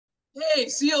Hey,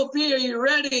 CLP, are you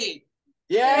ready?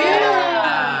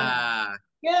 Yeah!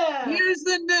 Yeah. Here's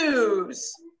the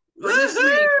news for this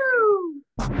week.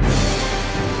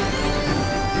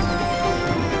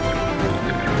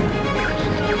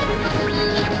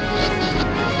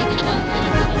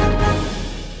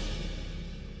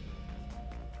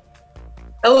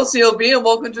 Hello, CLB, and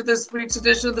welcome to this week's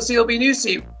edition of the CLB News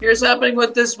Team. Here's happening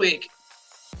with this week.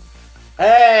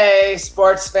 Hey,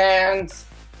 sports fans!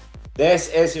 This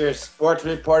is your sports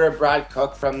reporter, Brad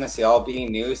Cook from the CLB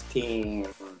News Team.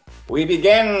 We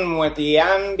begin with the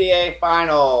NBA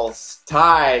Finals,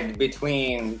 tied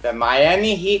between the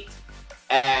Miami Heat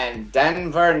and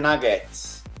Denver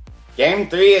Nuggets. Game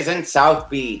 3 is in South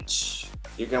Beach.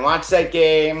 You can watch that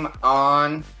game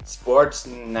on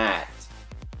Sportsnet.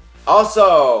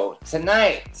 Also,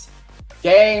 tonight,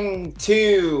 Game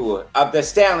 2 of the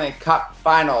Stanley Cup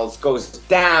Finals goes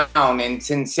down in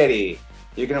Sin City.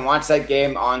 You can watch that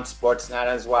game on Sportsnet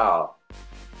as well.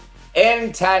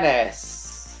 In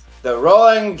tennis, the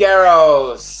Roland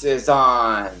Garros is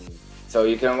on. So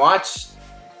you can watch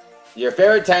your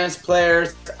favorite tennis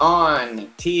players on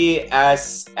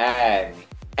TSN.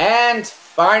 And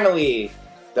finally,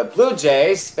 the Blue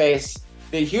Jays face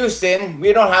the Houston,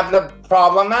 we don't have the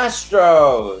problem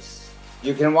Astros.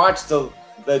 You can watch the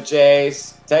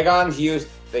Jays take on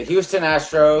the Houston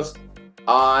Astros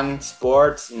on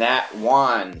Sportsnet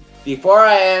 1. Before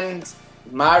I end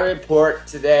my report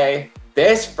today,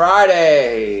 this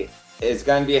Friday is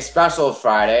going to be a special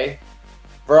Friday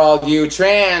for all you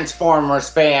Transformers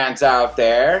fans out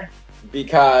there,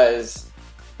 because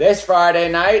this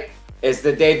Friday night is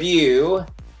the debut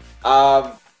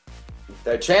of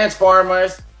the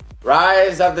Transformers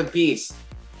Rise of the Beast.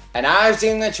 And I've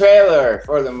seen the trailer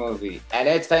for the movie, and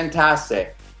it's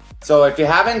fantastic. So if you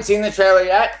haven't seen the trailer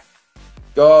yet,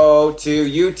 go to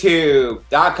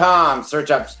youtube.com,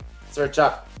 search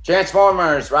up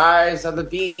Transformers Rise of the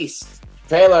Beast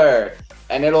trailer,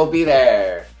 and it'll be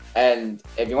there. And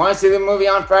if you want to see the movie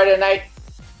on Friday night,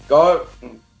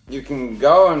 you can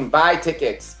go and buy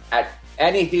tickets at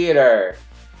any theater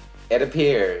it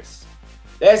appears.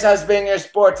 This has been your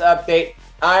sports update.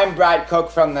 I'm Brad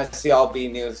Cook from the CLB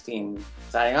News Team.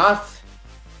 Signing off.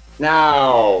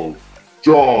 Now,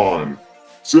 John,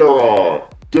 Sarah,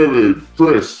 David,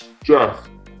 Chris, Jeff,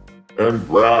 and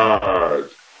Brad.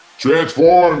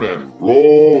 Transform and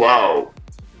roll out.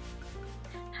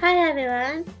 Hi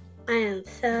everyone, I am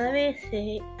Sarah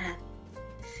C at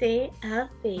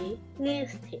CLB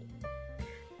News Team.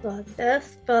 Well, the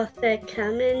sports that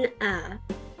coming up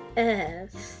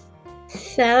is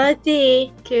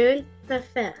Saturday, June the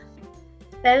 5th.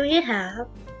 Then we have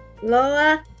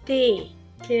Laura D,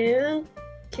 June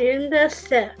the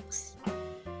 6th.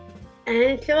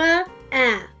 Angela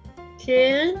M,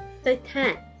 June the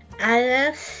 10th.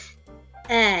 Alice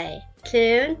A,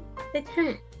 June the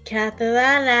 10th.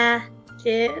 Caparella,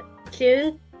 June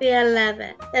the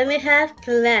 11th. Then we have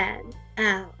Glenn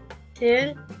L,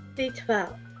 June the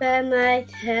 12th. Then my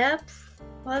tips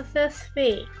for this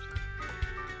week.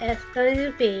 It's going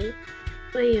to be,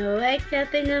 when you wake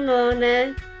up in the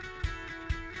morning,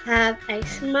 have a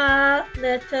small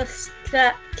little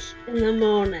stretch in the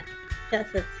morning,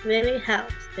 because it really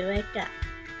helps to wake up.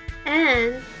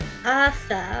 And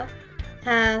also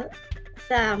have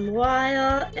some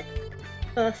water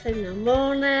first in the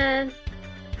morning,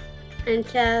 and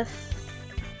just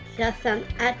some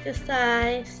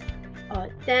exercise or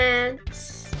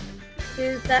dance.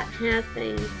 Do that kind of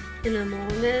things in the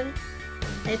morning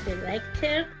if you like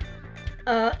to,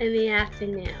 or in the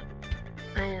afternoon.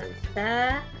 I am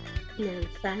Sarah, and I'm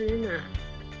signing off.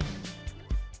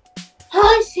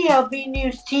 Hi, CLB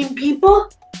News Team people.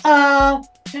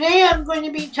 Today I'm going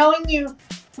to be telling you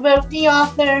about the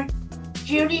author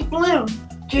Judy Blume.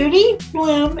 Judy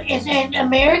Blume is an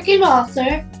American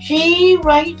author. She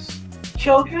writes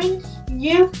children's,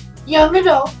 youth, young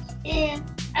adult, and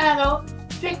adult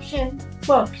fiction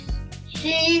books.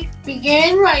 She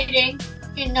began writing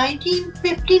in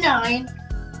 1959,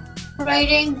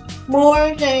 writing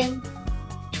more than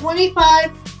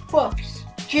 25 books.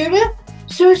 Judith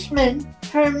Sussman,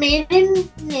 her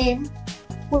maiden name,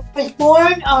 was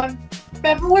born on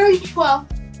February 12,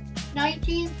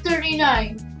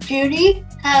 1939. Judy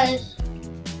has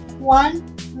won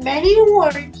many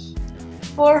awards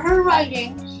for her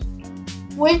writings,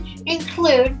 which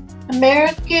include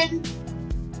American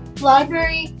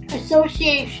Library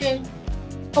Association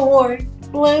Award.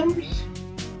 Blume's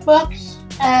books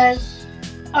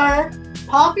are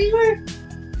popular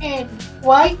and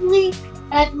widely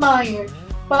admired,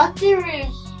 but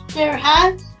there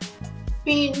has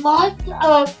been lots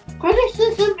of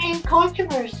criticism and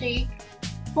controversy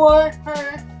for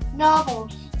her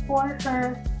novels, for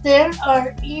her. There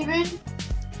are even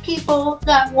people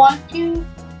that want to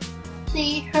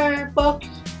see her books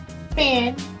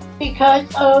banned because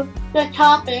of the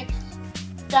topics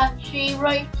that she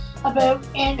writes about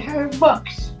in her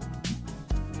books.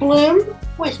 Bloom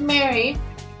was married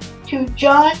to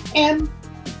John M.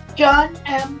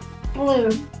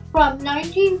 Bloom from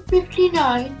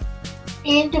 1959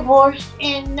 and divorced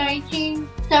in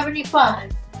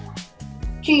 1975.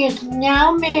 She is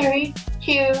now married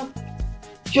to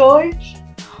George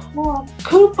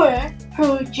Cooper,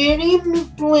 who Judy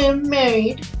Bloom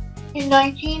married in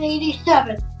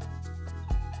 1987.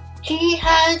 She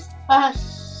has a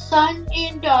son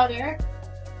and daughter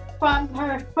from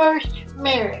her first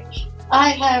marriage. I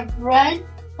have read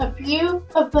a few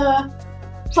of the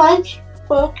Fudge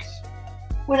books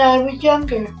when I was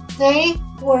younger. They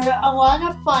were a lot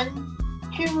of fun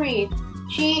to read.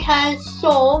 She has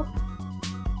sold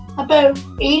about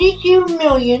 82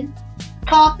 million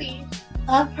copies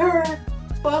of her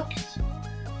books,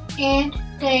 and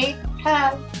they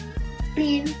have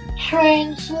been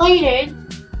translated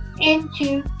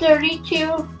into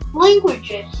 32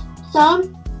 languages.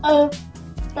 Some of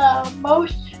the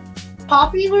most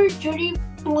popular Judy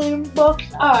Bloom books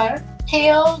are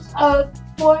Tales of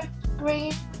Fourth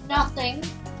Grade Nothing,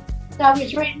 that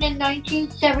was written in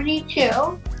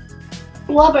 1972,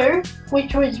 Blubber,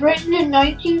 which was written in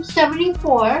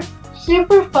 1974,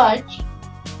 Super Fudge,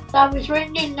 that was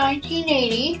written in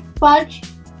 1980, Fudge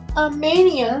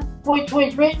Mania, which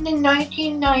was written in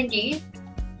 1990,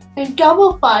 and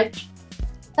Double Fudge,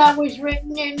 that was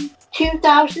written in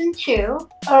 2002.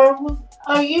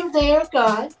 Are You There,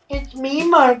 God? It's Me,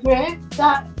 Margaret,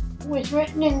 that was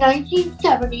written in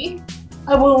 1970.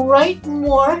 I will write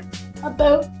more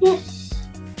about this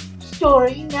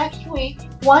story next week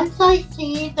once I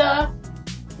see the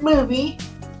movie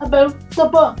about the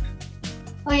book.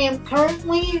 I am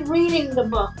currently reading the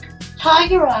book,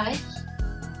 Tiger Eyes,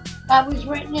 that was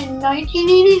written in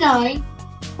 1989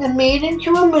 and made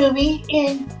into a movie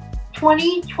in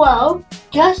 2012,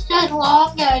 Just as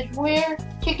Long as We're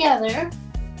Together,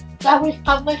 that was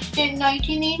published in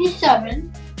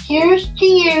 1987. Here's to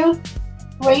You,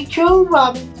 Rachel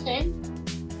Robinson,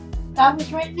 that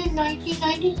was written in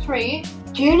 1993.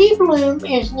 Judy Bloom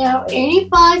is now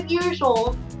 85 years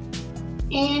old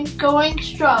and going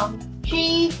strong.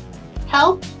 She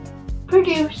helped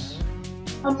produce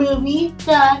a movie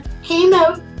that came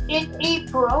out in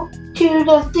April to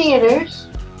the theaters.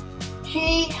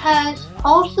 She has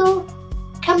also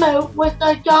come out with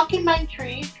a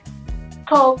documentary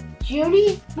called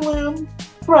Judy Bloom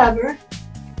Forever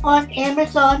on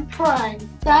Amazon Prime.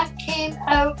 That came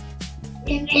out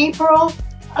in April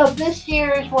of this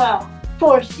year as well.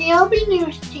 For CLB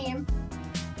News Team,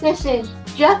 this is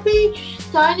Jeff H.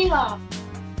 signing off.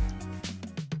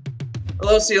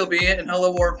 Hello, CLB, and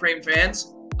hello, Warframe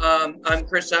fans. I'm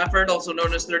Chris Safford, also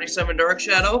known as 37 Dark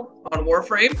Shadow on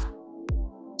Warframe.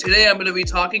 Today I'm going to be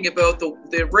talking about the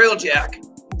Railjack.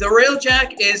 The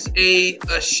Railjack is a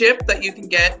ship that you can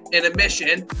get in a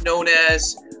mission known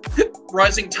as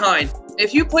Rising Tide.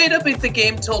 If you played up the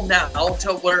game till now,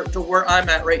 to where I'm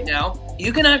at right now,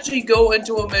 you can actually go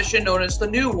into a mission known as the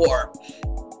New War.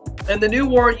 And the New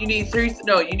War, you need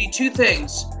two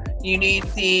things. You need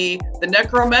the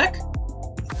Necromech,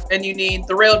 and you need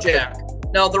the Railjack.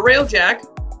 Now the Railjack,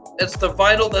 that's the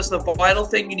vital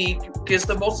thing you need, because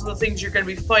most of the things you're going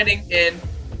to be fighting in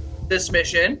this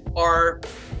mission are,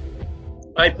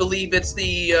 I believe it's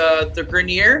the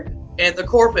Grenier and the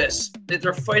Corpus.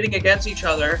 They're fighting against each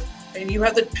other, and you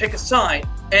have to pick a side.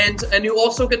 And you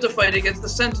also get to fight against the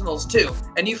Sentinels too,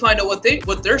 and you find out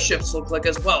what their ships look like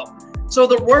as well. So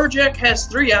the Railjack has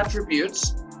 3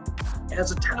 attributes. It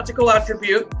has a tactical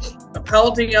attribute, a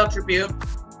piloting attribute,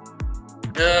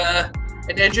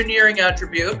 an engineering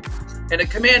attribute, and a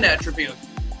command attribute.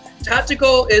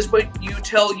 Tactical is what you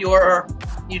tell your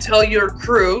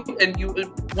crew, and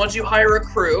once you hire a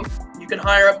crew, you can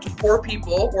hire up to 4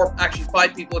 people, or actually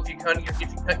 5 people if you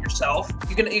count yourself.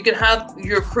 You can have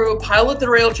your crew pilot the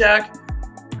Railjack,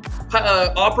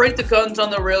 operate the guns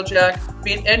on the Railjack,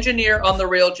 be an engineer on the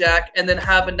Railjack, and then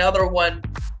have another one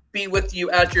be with you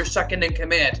as your second in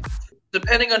command.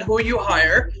 Depending on who you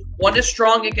hire, one is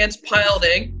strong against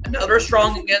piloting, another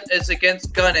strong is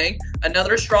against gunning,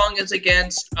 another strong is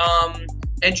against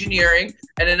engineering,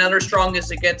 and another strong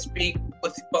is against being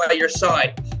by your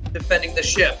side, defending the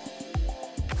ship,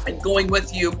 and going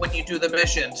with you when you do the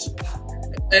missions.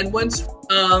 And once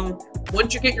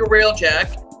you get your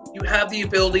Railjack, you have the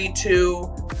ability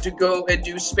to go and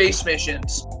do space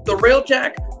missions. The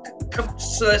Railjack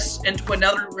consists into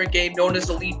another game known as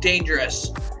Elite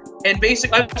Dangerous. And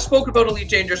basically, I've spoken about Elite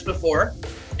Dangerous before,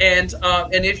 and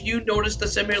if you notice the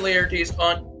similarities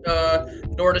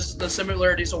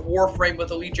of Warframe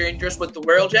with Elite Dangerous with the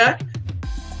Railjack,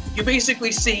 you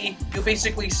basically see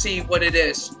what it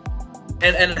is,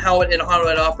 and how it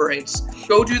operates.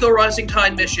 Go do the Rising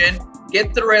Tide mission,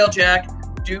 get the Railjack,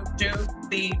 do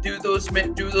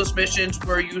those missions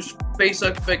where you face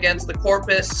up against the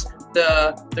Corpus,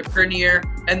 the Grenier,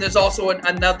 and there's also an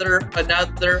enemy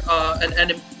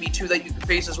too that you can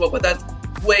face as well. But that's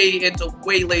way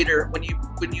later when you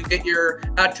get your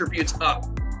attributes up.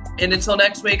 And until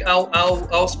next week,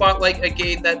 I'll spotlight a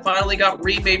game that finally got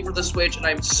remade for the Switch, and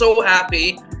I'm so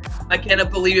happy. I cannot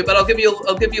believe it. But I'll give you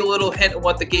a little hint of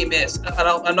what the game is.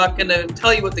 I'm not gonna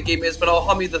tell you what the game is, but I'll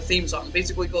hum you the theme song.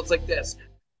 Basically, it goes like this.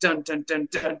 Dun dun dun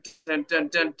dun dun dun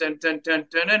dun dun dun dun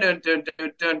dun dun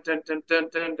dun dun dun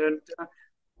dun dun.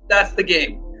 That's the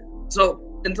game.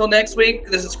 So until next week,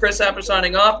 this is Chris Afford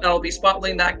signing off, and I'll be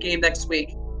spotlighting that game next week.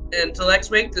 And until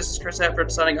next week, this is Chris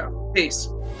Afford signing off. Peace.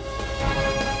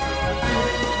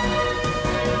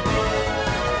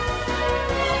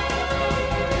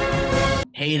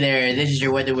 Hey there, this is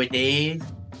your Weather with Dave,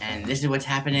 and this is what's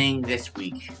happening this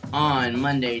week. On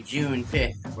Monday, June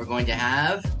 5th, we're going to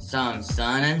have some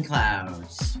sun and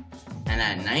clouds. And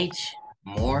at night,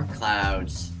 more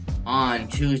clouds. On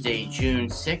Tuesday, June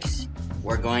 6th,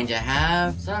 we're going to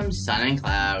have some sun and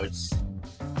clouds.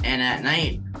 And at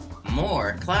night,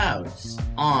 more clouds.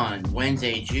 On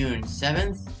Wednesday, June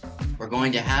 7th, we're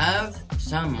going to have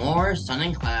some more sun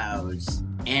and clouds.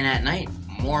 And at night,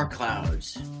 more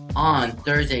clouds. On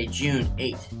Thursday, June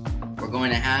 8th, we're going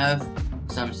to have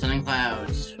some sun and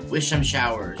clouds with some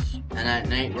showers. And at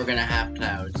night, we're going to have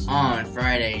clouds. On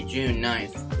Friday, June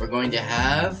 9th, we're going to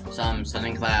have some sun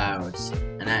and clouds.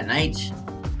 And at night,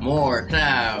 more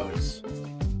clouds.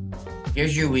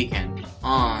 Here's your weekend.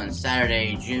 On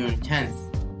Saturday, June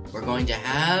 10th, we're going to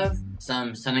have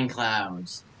some sun and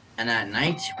clouds. And at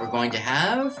night, we're going to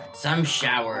have some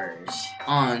showers.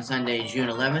 On Sunday, June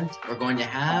 11th, we're going to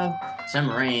have some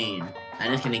rain.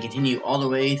 And it's going to continue all the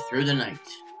way through the night.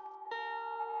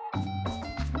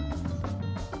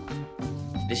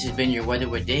 This has been your Weather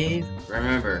with Dave.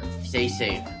 Remember, stay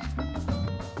safe.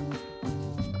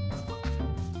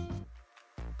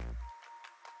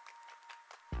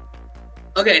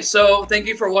 Okay, so thank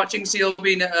you for watching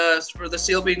CLB for the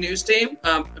CLB News Team.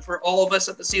 For all of us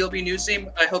at the CLB News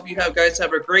Team, I hope you guys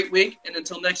have a great week. And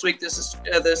until next week, this is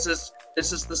the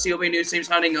CLB News Team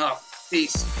signing off.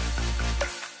 Peace.